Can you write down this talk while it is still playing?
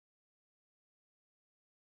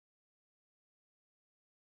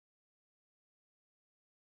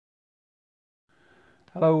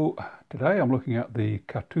Hello, today I'm looking at the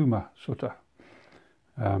Catuma Sutta,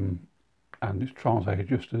 and it's translated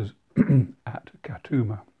just as at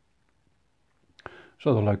Catuma.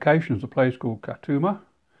 So the location is a place called Catuma,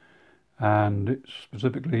 and it's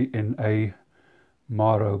specifically in a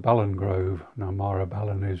Myrobalan grove. Now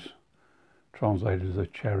Myrobalan is translated as a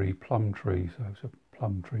cherry plum tree, so it's a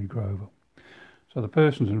plum tree grove. So the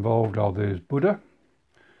persons involved are there's Buddha,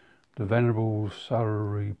 the Venerable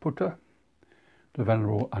Sariputta, the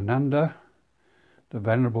Venerable Ananda, the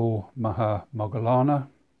Venerable Moggallana.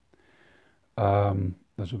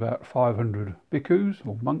 There's about 500 bhikkhus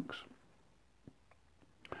or monks.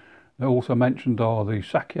 They're also mentioned are the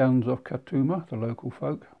Sakyans of Catuma, the local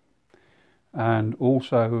folk, and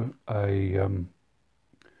also a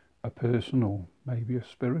person or maybe a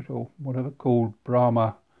spirit or whatever called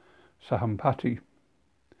Brahma Sahampati.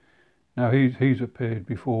 Now he's appeared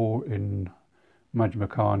before in Majjhima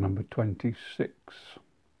Nikaya number 26,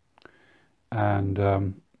 and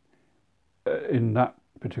in that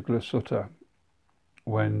particular sutta,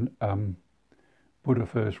 when Buddha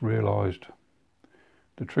first realized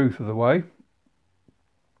the truth of the way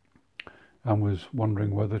and was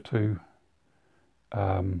wondering whether to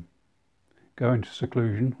go into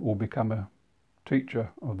seclusion or become a teacher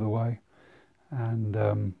of the way, and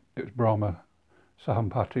it was Brahma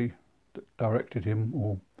Sahampati that directed him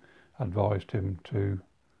or advised him to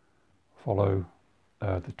follow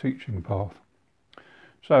the teaching path.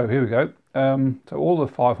 So here we go. So all the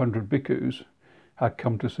 500 bhikkhus had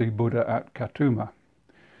come to see Buddha at Catuma.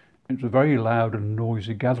 It was a very loud and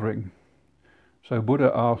noisy gathering. So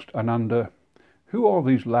Buddha asked Ananda, "Who are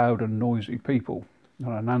these loud and noisy people?" And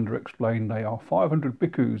Ananda explained, "They are 500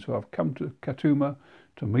 bhikkhus who have come to Catuma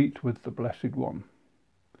to meet with the Blessed One."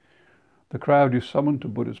 The crowd is summoned to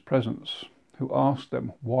Buddha's presence, who asked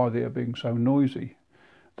them why they are being so noisy.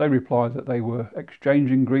 They replied that they were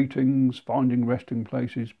exchanging greetings, finding resting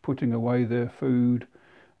places, putting away their food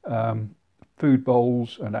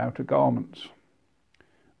bowls and outer garments.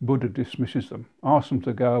 Buddha dismisses them, asks them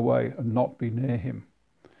to go away and not be near him.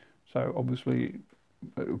 So obviously it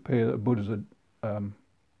would appear that Buddha's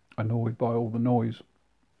annoyed by all the noise.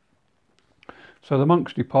 So the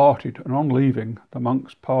monks departed, and on leaving, the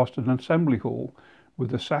monks passed an assembly hall with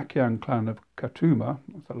the Sakyan clan of Catuma,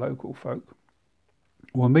 the local folk,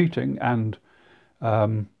 were meeting and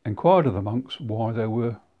inquired of the monks why they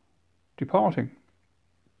were departing.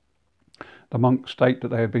 The monks state that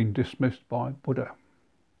they had been dismissed by Buddha.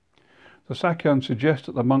 The Sakyans suggest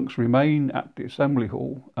that the monks remain at the assembly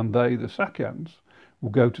hall, and they, the Sakyans, will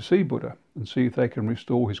go to see Buddha and see if they can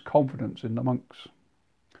restore his confidence in the monks.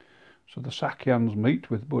 So the Sakyans meet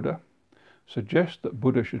with Buddha, suggest that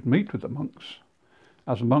Buddha should meet with the monks,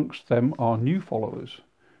 as amongst them are new followers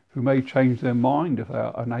who may change their mind if they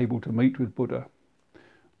are unable to meet with Buddha,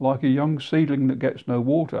 like a young seedling that gets no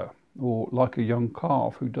water, or like a young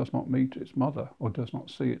calf who does not meet its mother or does not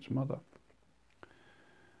see its mother.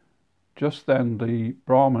 Just then the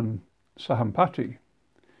Brahman Sahampati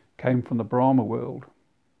came from the Brahma world.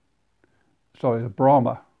 The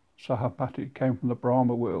Brahma Sahampati came from the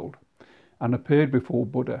Brahma world and appeared before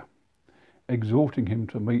Buddha, exhorting him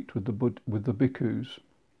to meet with the bhikkhus.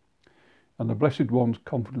 And the Blessed One's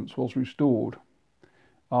confidence was restored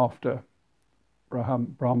after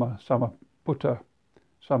Brahma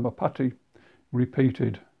Sahampati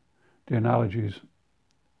repeated the analogies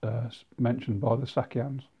mentioned by the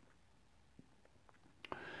Sakyans.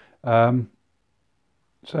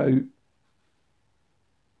 So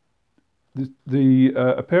the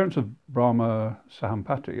appearance of Brahma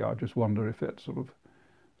Sahampati, I just wonder if it sort of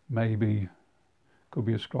maybe could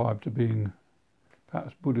be ascribed to being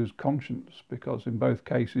perhaps Buddha's conscience, because in both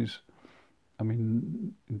cases, I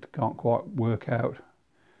mean, it can't quite work out.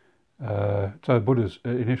 So Buddha's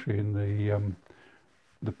initially in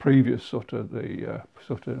the previous sutta, the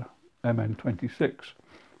sutta MN 26,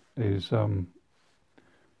 is sort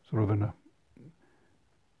of in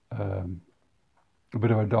a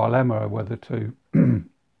bit of a dilemma whether to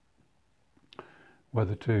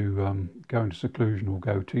go into seclusion or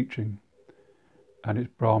go teaching, and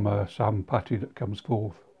it's Brahma Sahampati that comes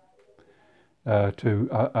forth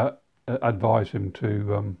to advise him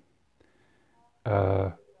to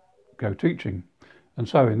go teaching. And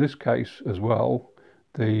so in this case as well,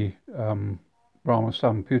 the Brahma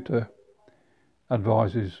Sahampati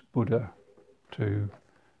advises Buddha to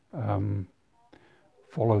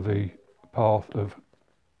follow the path of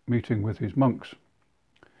meeting with his monks.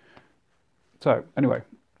 So anyway,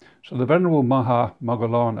 so the Venerable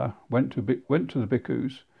Moggallana went to the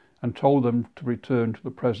bhikkhus and told them to return to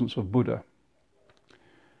the presence of Buddha.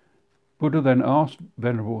 Buddha then asked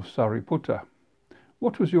Venerable Sariputta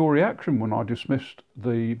What was your reaction when I dismissed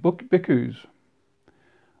the bhikkhus?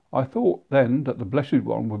 I thought then that the Blessed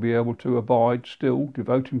One would be able to abide still,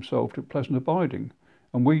 devote himself to pleasant abiding,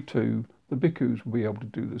 and we too, the bhikkhus, will be able to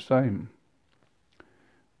do the same.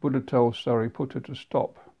 Buddha tells Sariputta to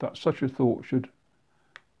stop, that such a thought should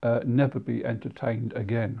never be entertained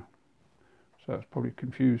again. So it's probably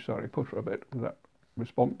confused Sariputta a bit with that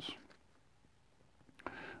response.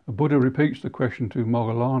 The Buddha repeats the question to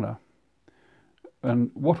Moggallana.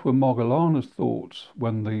 And what were Moggallana's thoughts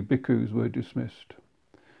when the bhikkhus were dismissed?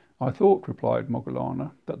 I thought, replied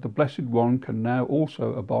Moggallana, that the Blessed One can now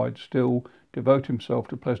also abide still, devote himself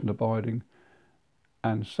to pleasant abiding,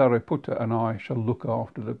 and Sariputta and I shall look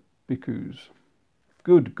after the bhikkhus.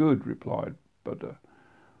 Good, good, replied Buddha.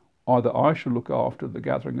 Either I shall look after the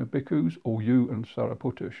gathering of bhikkhus, or you and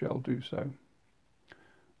Sariputta shall do so.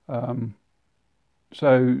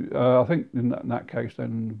 I think in that case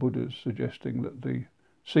then Buddha's suggesting that the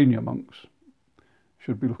senior monks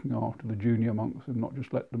should be looking after the junior monks and not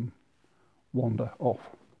just let them wander off.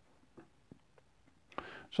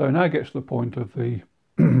 So now gets to the point of the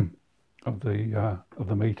of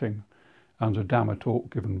the meeting, and a Dhamma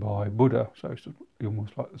talk given by Buddha. So it's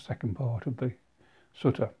almost like the second part of the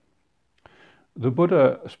sutta. The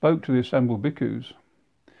Buddha spoke to the assembled bhikkhus.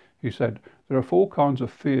 He said, there are 4 kinds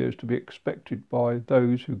of fears to be expected by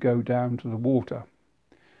those who go down to the water.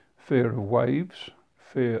 Fear of waves,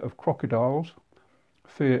 fear of crocodiles,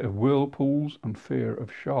 fear of whirlpools, and fear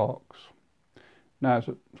of sharks. Now, it's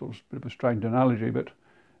a sort of bit of a strange analogy, but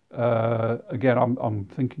again, I'm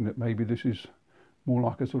thinking that maybe this is more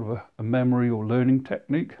like a sort of a memory or learning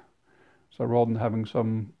technique. So rather than having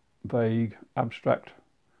some vague, abstract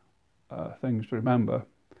things to remember,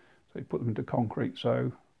 so you put them into concrete.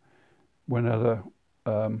 So whenever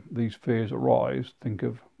these fears arise, think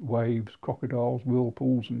of waves, crocodiles,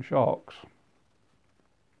 whirlpools, and sharks.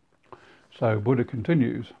 So Buddha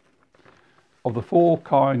continues, of the 4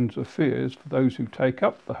 kinds of fears for those who take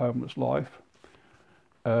up the homeless life,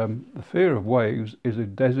 the fear of waves is a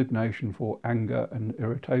designation for anger and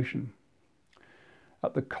irritation.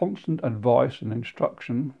 At the constant advice and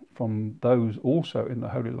instruction from those also in the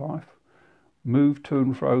holy life, move to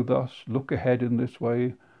and fro thus, look ahead in this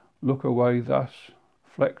way, look away thus,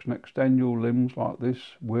 flex and extend your limbs like this,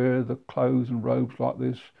 wear the clothes and robes like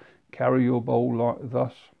this, carry your bowl like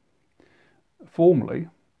thus. Formerly,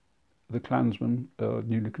 the clansman,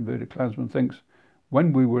 newly converted clansman, thinks,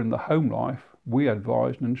 when we were in the home life, we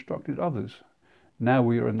advised and instructed others. Now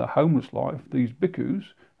we are in the homeless life, these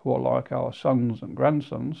bhikkhus, who are like our sons and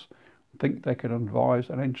grandsons, think they can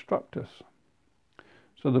advise and instruct us.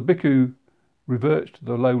 So the bhikkhu reverts to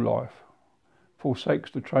the low life,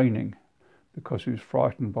 forsakes the training, because he was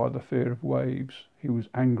frightened by the fear of waves. He was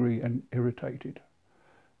angry and irritated.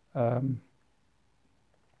 And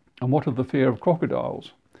what of the fear of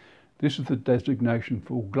crocodiles? This is the designation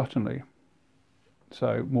for gluttony.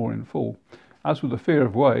 So more in full. As with the fear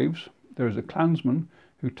of waves, there is a clansman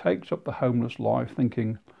who takes up the homeless life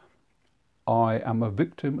thinking, I am a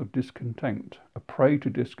victim of discontent, a prey to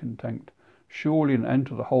discontent. Surely an end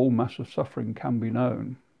to the whole mass of suffering can be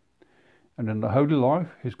known. And in the holy life,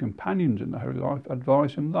 his companions in the holy life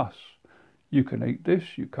advise him thus, you can eat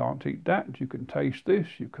this, you can't eat that, you can taste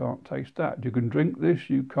this, you can't taste that, you can drink this,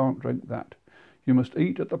 you can't drink that. You must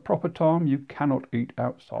eat at the proper time, you cannot eat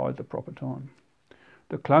outside the proper time.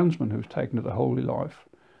 The clansman who's taken to the holy life,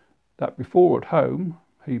 that before at home,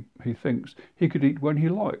 he thinks he could eat when he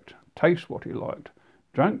liked, taste what he liked,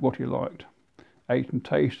 drank what he liked, ate and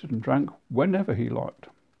tasted and drank whenever he liked.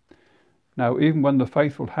 Now, even when the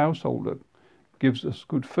faithful householder gives us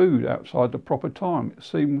good food outside the proper time, it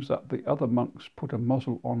seems that the other monks put a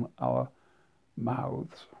muzzle on our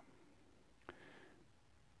mouths.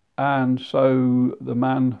 And so the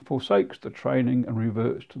man forsakes the training and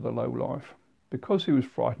reverts to the low life, because he was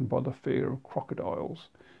frightened by the fear of crocodiles.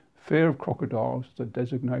 Fear of crocodiles is a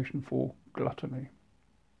designation for gluttony.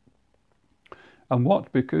 And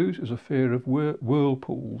what, bhikkhus, is a fear of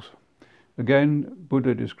whirlpools? Again,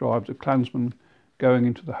 Buddha describes a clansman going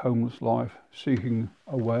into the homeless life, seeking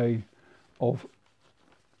a way of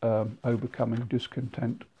overcoming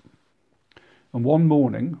discontent. And one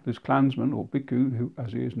morning, this clansman, or bhikkhu, who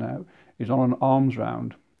as he is now, is on an alms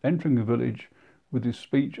round, entering the village with his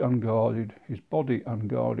speech unguarded, his body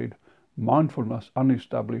unguarded, mindfulness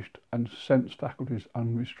unestablished, and sense faculties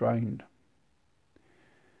unrestrained.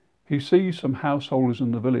 He sees some householders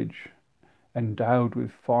in the village, endowed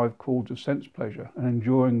with 5 chords of sense pleasure and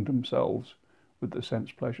enjoying themselves with the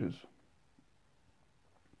sense pleasures.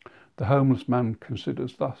 The homeless man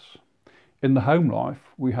considers thus, in the home life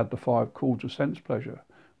we had the 5 chords of sense pleasure,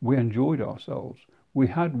 we enjoyed ourselves, We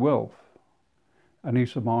had wealth, and he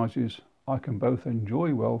surmises, I can both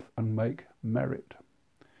enjoy wealth and make merit.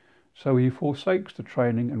 So he forsakes the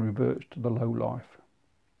training and reverts to the low life.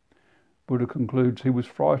 Buddha concludes he was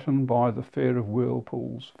frightened by the fear of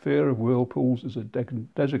whirlpools. Fear of whirlpools is a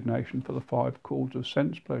designation for the 5 causes of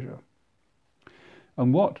sense pleasure.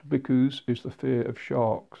 And what, bhikkhus, is the fear of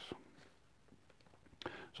sharks?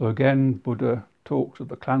 So again, Buddha talks of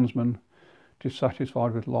the clansman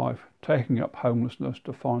dissatisfied with life, taking up homelessness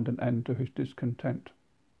to find an end to his discontent.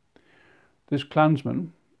 This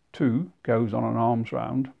clansman, too, goes on an alms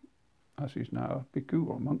round, as he's now a bhikkhu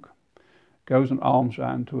or a monk, goes an alms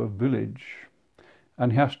round to a village,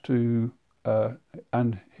 and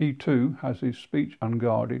he too has his speech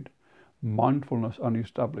unguarded, mindfulness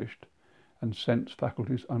unestablished, and sense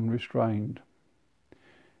faculties unrestrained.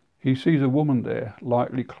 He sees a woman there,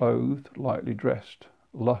 lightly clothed, lightly dressed.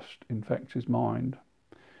 Lust infects his mind.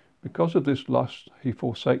 Because of this lust, he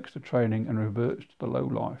forsakes the training and reverts to the low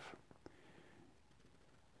life.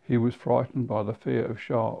 He was frightened by the fear of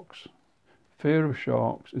sharks. Fear of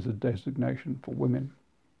sharks is a designation for women.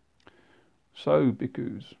 So,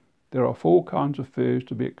 bhikkhus, there are 4 kinds of fears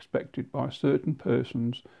to be expected by certain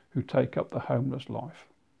persons who take up the homeless life.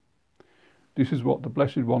 This is what the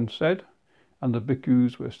Blessed One said, and the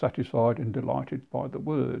bhikkhus were satisfied and delighted by the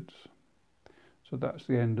words. So that's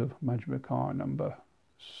the end of Majjhima Nikaya number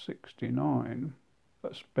 69.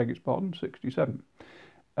 That's, beg its pardon, 67.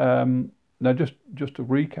 Now just to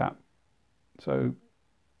recap, so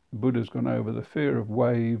Buddha's gone over the fear of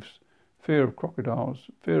waves, fear of crocodiles,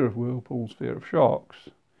 fear of whirlpools, fear of sharks,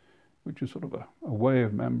 which is sort of a way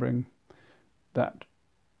of remembering that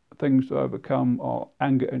things to overcome are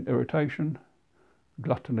anger and irritation,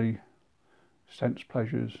 gluttony, sense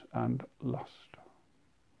pleasures, and lust.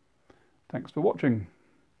 Thanks for watching.